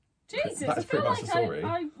 Jesus, That I is feel pretty much like the story.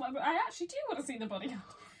 I actually do want to see the Bodyguard.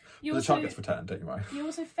 You But the also, child gets returned. Don't you worry. you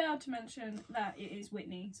also failed to mention that it is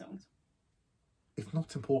Whitney songs. It's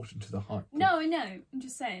not important to the hype. No, I know. I'm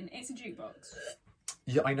just saying it's a jukebox.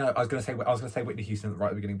 Yeah, I know. I was gonna say Whitney Houston right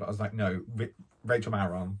at the beginning, but I was like, no, Rachel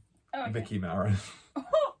Maron, Oh, okay. Vicky Maron.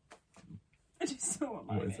 I just saw what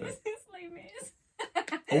mine What is is. it? It's Les Mis.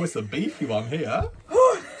 Oh, it's a beefy one here.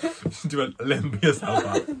 Do a limp yourself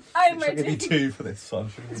up. I'm Should I give ready. you 2 for this one?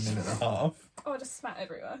 Should I give you a minute and a half? Oh, I just spat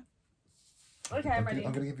everywhere. Okay, I'm ready.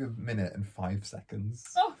 I'm going to give you a minute and 5 seconds.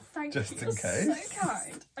 Oh, thank Just you. in You're case. so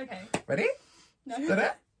kind. Okay. Ready? No. Ready?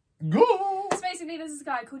 Go! So basically, there's this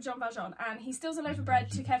guy called Jean Valjean, and he steals a loaf of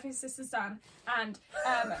bread to care for his sister's son, and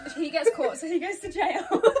he gets caught, so he goes to jail.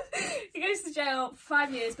 He goes to jail for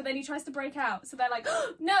 5 years, but then he tries to break out, so they're like,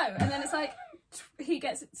 oh, no! And then it's like,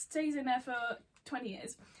 stays in there for 20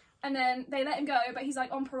 years. And then they let him go, but he's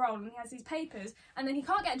like on parole and he has these papers, and then he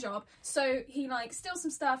can't get a job, so he like steals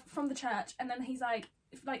some stuff from the church, and then he's like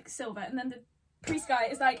silver, and then priest guy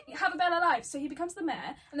is like, have a better life. So he becomes the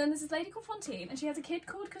mayor, and then there's this lady called Fontaine, and she has a kid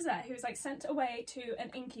called Cosette who is like sent away to an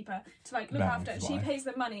innkeeper to like look after, and she pays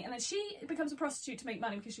them money, and then she becomes a prostitute to make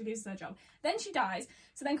money because she loses her job. Then she dies.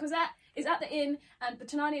 So then Cosette is at the inn, and the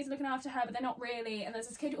Thénardier is looking after her, but they're not really. And there's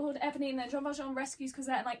this kid called Eponine, and then Jean Valjean rescues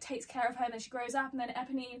Cosette and like takes care of her, and then she grows up, and then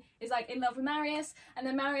Eponine is like in love with Marius, and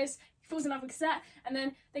then Marius falls in love with Cosette, and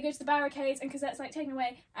then they go to the barricades, and Cosette's like taken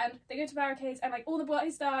away, and they go to the barricades, and like all the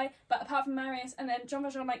boys die, but apart from Marius, and then Jean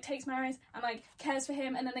Valjean like takes Marius and like cares for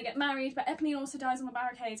him, and then they get married, but Eponine also dies on the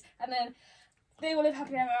barricades, and then they all live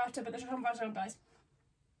happily ever after, but the Jean Valjean dies.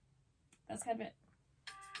 That's kind of it.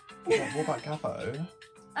 What about Gabbo?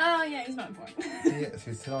 Oh yeah, he's not important. Yes,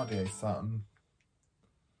 he's Thénardier's son.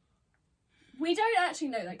 We don't actually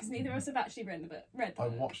know that because neither of us have actually read the book. I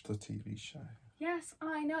watched the TV show. Yes,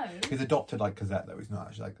 I know. He's adopted like Cosette though. He's not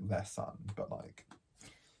actually like their son, but like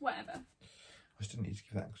whatever. I just didn't need to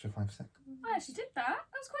give that extra 5 seconds. I actually did that.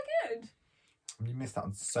 That was quite good. You missed out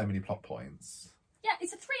on so many plot points. Yeah,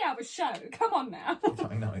 it's a 3-hour show. Come on now.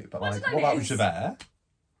 I know, but What like, did I what about miss? Javert?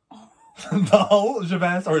 Oh. The whole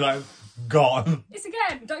Javert storyline gone. It's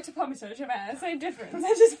again Dr. Pomato, Javert, same difference.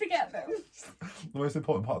 I just forget them. The most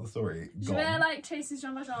important part of the story gone. Javert like chases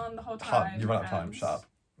Jean Valjean the whole time. You run out of time. and Shut up.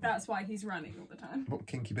 That's why he's running all the time. What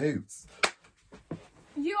kinky boots?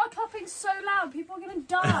 You are clapping so loud, people are gonna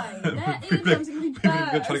die. Their eardrums are gonna be People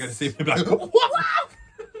are burst. trying to go to see me and be like, what?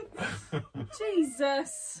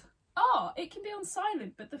 Jesus. Oh, it can be on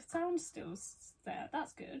silent, but the sound's still there.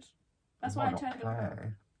 That's good. That's why I turned it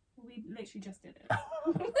on. We literally just did it.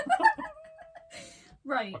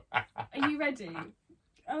 Right. Are you ready?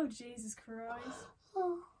 Oh, Jesus Christ.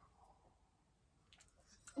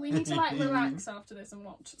 We need to like relax after this and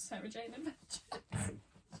watch Sarah Jane Adventures.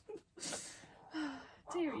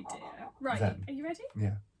 Deary dear. Right, Zen. are you ready?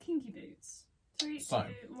 Yeah. Kinky boots. 3, So.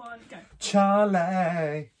 2, 1, go.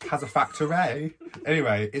 Charlie has a factory.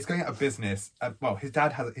 Anyway, it's going out of business. Well, his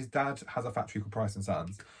dad has a factory called Price and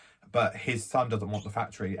Sons, but his son doesn't want the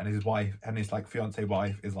factory, and his wife and his like fiance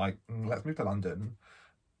wife is like, let's move to London,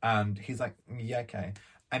 and he's like, yeah, okay.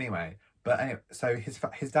 Anyway, so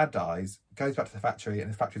his dad dies, goes back to the factory, and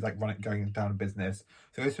his factory's like going down in business.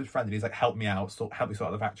 So he goes to his friend and he's like, help me out, help me sort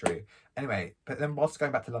out the factory. Anyway, but then whilst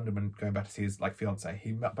going back to London and going back to see his like fiance,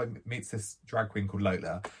 he meets this drag queen called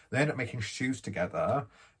Lola. They end up making shoes together.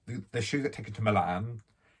 The shoes get taken to Milan.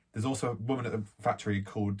 There's also a woman at the factory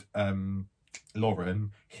called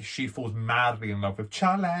Lauren. She falls madly in love with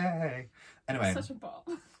Charlie. Anyway, Such a bop.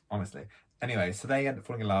 honestly. Anyway, so they end up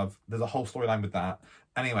falling in love. There's a whole storyline with that.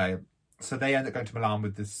 Anyway, so they end up going to Milan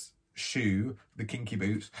with this shoe, the kinky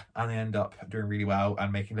boot, and they end up doing really well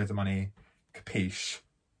and making loads of money. Capiche?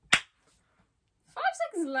 5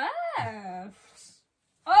 seconds left.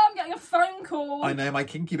 Oh, I'm getting a phone call. I know my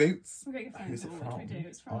kinky boots. I'm getting a phone Who's it call. What do we from? do?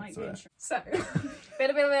 It's from like Answer the it. intro. So, bit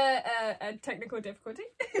of a technical difficulty.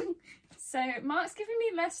 So, Mark's giving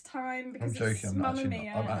me less time because I'm joking. it's I'm Mamma actually,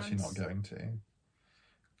 Mia. I'm actually and not going to.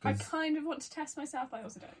 I 'Cause- kind of want to test myself, but I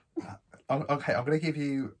also don't. Okay, I'm gonna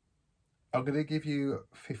give you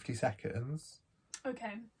 50 seconds,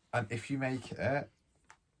 Okay. and if you make it,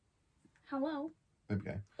 Hello. there we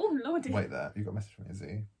go. Oh, lordy. Wait there. You got a message from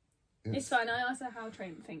Izzy. It's fine. I asked her how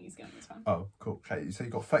train thingy's going. It's fine. Oh, cool. Okay, so you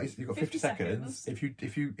got 30. You got 50 seconds. If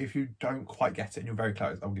you don't quite get it and you're very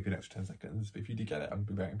close, I'll give you an extra 10 seconds. But if you do get it, I'm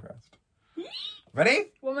gonna be very impressed.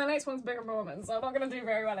 Ready? Well, my next one's bigger performance, so I'm not going to do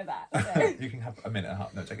very well at that. So. You can have a minute and a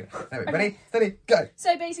half. No, check it. Anyway, Okay. ready, steady, go.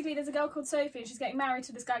 So basically, there's a girl called Sophie, and she's getting married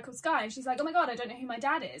to this guy called Sky, and she's like, oh my god, I don't know who my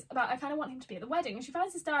dad is, but I kind of want him to be at the wedding. And she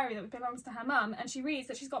finds this diary that belongs to her mum, and she reads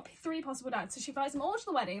that she's got 3 possible dads, so she invites them all to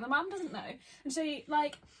the wedding, and the mum doesn't know. And she,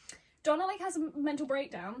 like, Donna, like, has a mental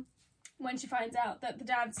breakdown when she finds out that the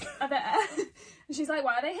dads are there. And she's like,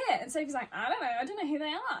 why are they here? And Sophie's like, I don't know who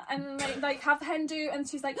they are. And they like have the hen do, and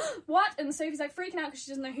she's like, what? And Sophie's like freaking out because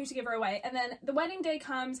she doesn't know who to give her away. And then the wedding day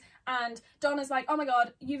comes, and Donna's like, oh my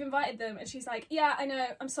god, you've invited them. And she's like, yeah, I know,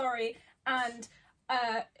 I'm sorry. And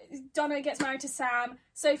Donna gets married to Sam.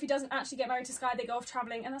 Sophie doesn't actually get married to Sky. They go off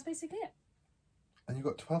travelling, and that's basically it. And you've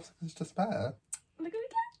got 12 seconds to spare. Look at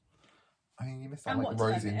it I mean, you missed out And like what did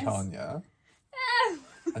I Rosie and miss? Tanya, again.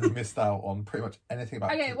 and you missed out on pretty much anything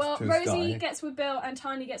about. Okay, well, to Rosie Sky. gets with Bill, and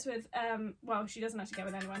Tanya gets with, well, she doesn't actually get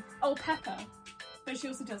with anyone. Oh, Pepper. But she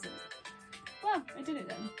also doesn't. Well, I did it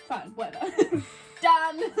then. Fine, whatever.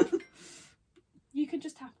 Done! You can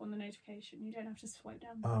just tap on the notification. You don't have to swipe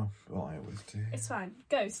down. Oh, well, I always do. It's fine.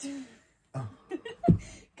 Ghost. Oh.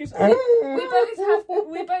 Because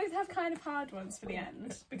we both have kind of hard ones for the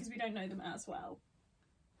end, because we don't know them as well.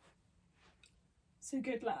 So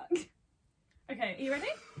good luck. Okay, are you ready?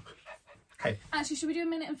 Okay. Actually, should we do 1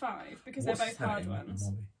 minute and 5? Because What's they're both his hard name? ones.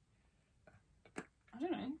 Molly. I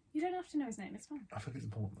don't know. You don't have to know his name, it's fine. I think it's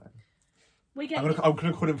important though. We get I'm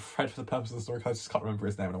gonna call him Fred for the purpose of the story because I just can't remember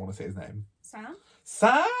his name and I want to say his name. Sam.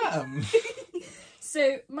 Sam!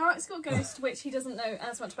 So, Mark's got Ghost, which he doesn't know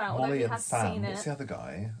as much about, although Molly he and has Sam. seen it. What's the other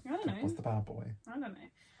guy? I don't know. What's the bad boy? I don't know.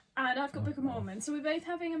 And I've got Book of Mormon. So we're both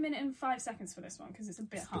having 1 minute and 5 seconds for this one because it's a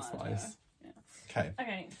bit It's a bit harder. slice. Yeah. Okay.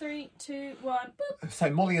 Okay, 3, 2, 1, boop. So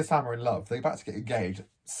Molly and Sam are in love. They're about to get engaged.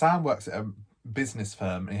 Sam works at a business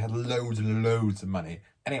firm and he has loads and loads of money.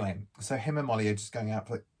 Anyway, so him and Molly are just going out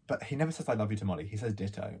for like, but he never says I love you to Molly. He says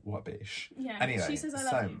ditto. What a bitch. Yeah, Anyway, she says I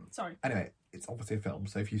love you. Sorry. Anyway, it's obviously a film,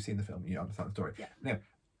 so if you've seen the film, you understand the story. Yeah. Anyway,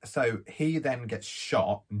 so he then gets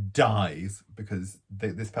shot and dies because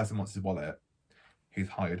this person wants his wallet, who's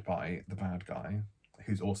hired by the bad guy,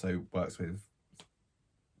 who's also works with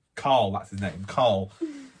Carl, that's his name. Carl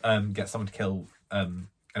gets someone to kill.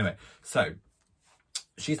 Anyway, so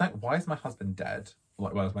she's like, why is my husband dead?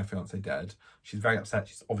 Like, why is my fiance dead? She's very upset.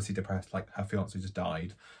 She's obviously depressed. Like, her fiance just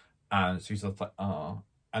died. And she's just like, ah.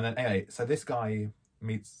 And then, anyway, so this guy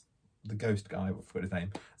meets the ghost guy, I forgot his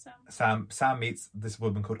name. Sam meets this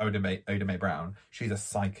woman called Oda Mae Brown. She's a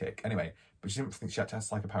psychic. Anyway, but she didn't think she had to have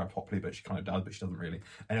psychic power properly, but she kind of does, but she doesn't really.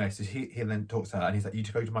 Anyway, so he then talks to her and he's like, you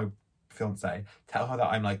to go to my fiance, tell her that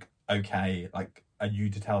I'm like, okay, like, and you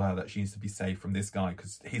to tell her that she needs to be safe from this guy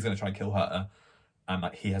because he's going to try and kill her and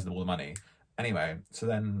like he has all the money. Anyway, so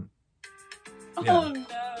then... Yeah. Oh no.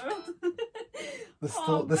 There's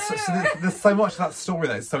so much of that story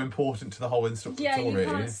that is so important to the whole story. Yeah, you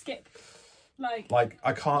can't skip. Like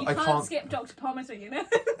I can't skip Dr. Pomatter, you know.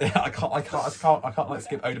 Yeah, I can't like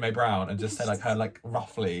skip Oda Mae Brown and just say like her like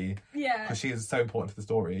roughly. Yeah. Because she is so important to the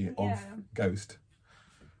story of Ghost.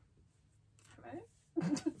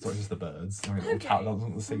 Hello. Sorry, just the birds. I mean, little cat dogs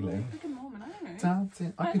on the ceiling. Book of Mormon, I don't know.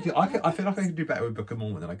 Dancing. I feel like I could do better with Book of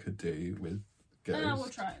Mormon than I could do with Ghost. We'll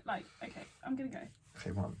try it. Okay, I'm gonna go.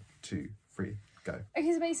 Okay, 1, 2, 3, go.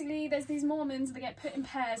 Okay, so basically, there's these Mormons. They get put in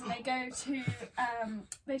pairs, and they go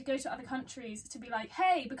to other countries to be like,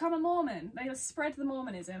 "Hey, become a Mormon." They spread the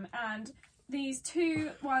Mormonism, and these two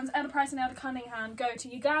ones, Elder Price and Elder Cunningham, go to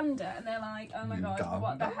Uganda, and they're like, "Oh my god,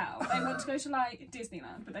 what the hell?" They want to go to like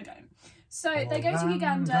Disneyland, but they don't. So they go to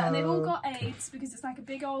Uganda, and they've all got AIDS because it's like a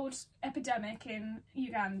big old epidemic in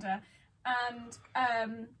Uganda,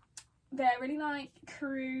 and they're really like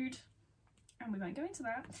crude, and we won't go into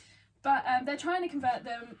that. But they're trying to convert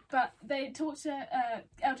them, but they talk to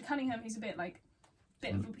Elder Cunningham, who's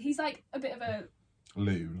he's like a bit of a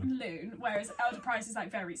loon, whereas Elder Price is like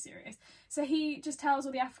very serious. So he just tells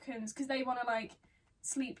all the Africans, because they want to like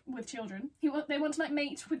sleep with children. They want to like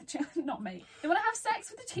mate with the children, not mate. They want to have sex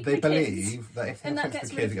with the kids. They believe that if they have sex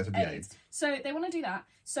with the kids, it gets rid of the AIDS. So they want to do that.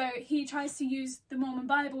 So he tries to use the Mormon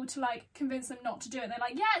Bible to like convince them not to do it. And they're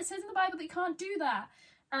like, yeah, it says in the Bible that you can't do that.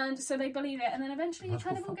 And so they believe it, and then eventually it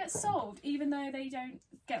kind of all gets solved, even though they don't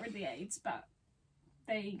get rid of the AIDS, but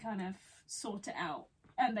they kind of sort it out,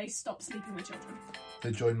 and they stop sleeping with children.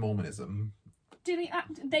 They join Mormonism. Do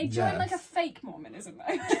they join like a fake Mormonism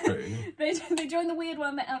though? True. they join the weird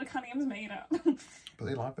one that Elder Cunningham's made up. But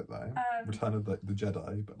they like it though. Return of the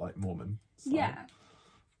Jedi, but like Mormon. So. Yeah.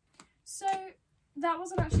 So that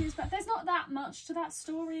wasn't actually as bad. There's not that much to that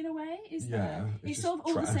story in a way, is there? It's sort of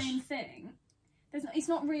all the same thing. It's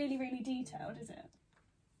not really, really detailed, is it?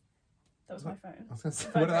 That was my phone. I was going to say,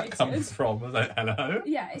 where did that come from? Was like, hello?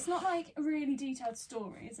 Yeah, it's not like a really detailed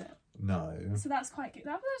story, is it? No. So that's quite good.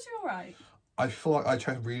 That was actually alright. I feel like I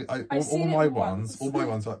chose really... all my ones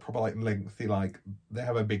are like proper like lengthy, like they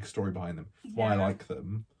have a big story behind them. Yeah. Why I like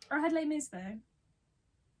them. I had Les Mis though.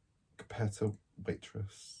 Compared to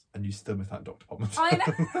Waitress, and you still miss out Dr. Pomatter. I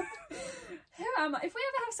know. Who am I? If we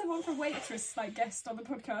ever have someone from Waitress like guest on the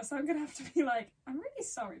podcast, I'm gonna have to be like, I'm really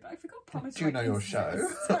sorry, but I forgot Pomatter. I do know your show.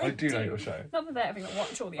 I do know your show. Not that they're ever gonna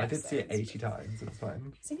watch all the episodes. I did see it 80 times. It's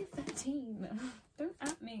fine. I've seen it 13. Don't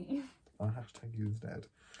at me. I'll hashtag you instead.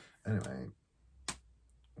 Anyway.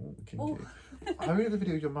 Oh, kinky. How many of the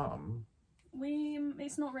video of your mum?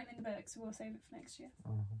 It's not written in the book, so we'll save it for next year.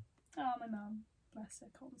 Oh, my mum. Bless her,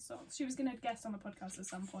 cold socks. She was going to guest on the podcast at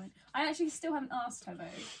some point. I actually still haven't asked her though.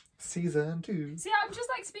 Season 2. See, I'm just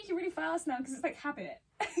like speaking really fast now because it's like habit.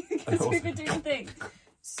 Because we've been doing the thing.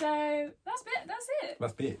 So that's it. That's it.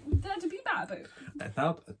 That'd be bad. It's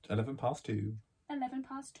now 11 past 2. 11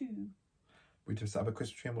 past 2. We just have a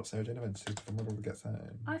Christmas tree and what Sarah Jane events from when we gets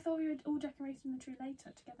home. I thought we were all decorating the tree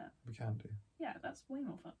later together. We can do. Yeah, that's way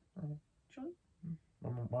more fun. Oh. Surely?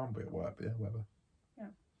 Mum will be at work, but yeah, whatever.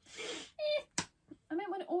 Yeah. I meant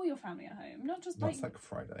when all your family are home, not just That's like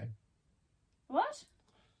Friday. What?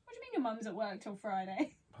 What do you mean your mum's at work till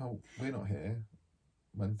Friday? Oh, we're not here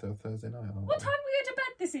Wednesday or Thursday night, aren't What we? time were you to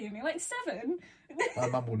bed this evening? Like 7? My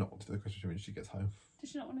mum will not do the Christmas tree when she gets home. Does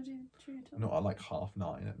she not want to do the tree at all? Not at like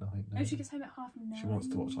 9:30 at night. No. Oh, she gets home at 9:30. She wants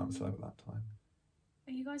to watch I'm a Celeb at that time.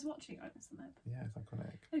 Are you guys watching I'm a Celeb? Yeah, it's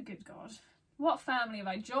iconic. Oh, good God. What family have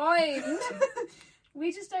I joined?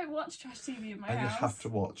 We just don't watch trash TV in my And house. you have to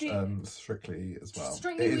watch Strictly as well.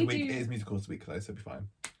 Strictly it is we do. It is musicals week though, so it'll be fine.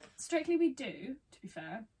 Strictly we do, to be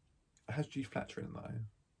fair. It has G Fletcher in though.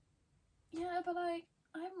 Yeah, but like,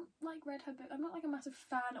 I'm like read her book. I'm not like a massive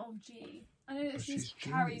fan of G. I know that But she's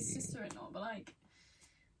she's Carrie's G. sister-in-law, but like,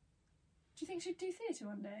 do you think she'd do theatre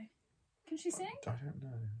one day? Can she sing? I don't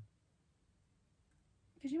know.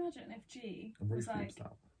 Could you imagine if G I'm really was like, freaked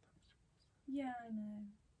out. yeah, I know.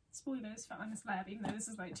 Spoilers for I'm a Celeb, even though this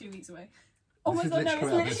is like 2 weeks away. Oh This my is God, no,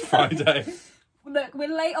 literally it's coming out literally this Friday. Look,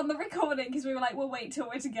 we're late on the recording because we were like, we'll wait till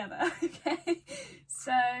we're together. Okay,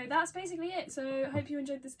 so that's basically it. So hope you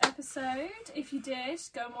enjoyed this episode. If you did,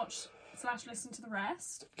 go and watch / listen to the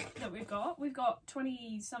rest that we've got. We've got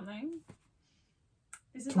 20 something.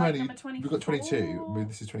 This is like number 24. We've got 22.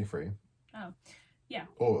 This is 23. Oh, yeah.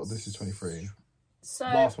 Or this is 23. So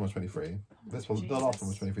Last one was 23. This was the Jesus. last one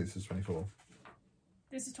was 23. This is 24.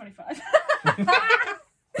 this is 25.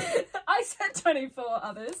 I said 24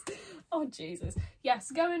 others. Oh, Jesus.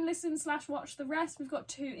 Yes, go and listen / watch the rest. We've got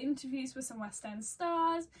 2 interviews with some West End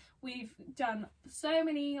stars. We've done so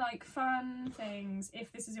many, like, fun things.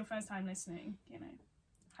 If this is your first time listening, you know.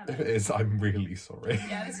 Hello. If it is, I'm really sorry.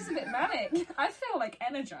 Yeah, this is a bit manic. I feel, like,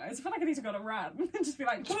 energised. I feel like I need to go on a run and just be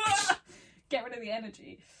like, get rid of the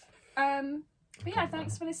energy. But yeah,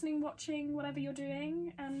 thanks for listening, watching, whatever you're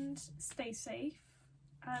doing, and stay safe.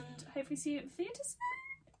 And hopefully see you at the theatre soon.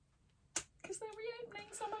 Because they're reopening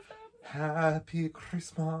some of them. Happy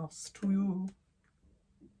Christmas to you.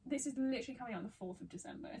 This is literally coming out on the 4th of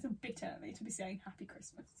December. It's a bit early to be saying Happy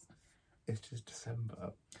Christmas. It is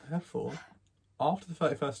December. Therefore, after the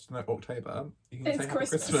 31st of October, you can It's say Happy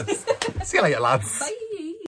Christmas. Christmas. See you later, lads. Bye.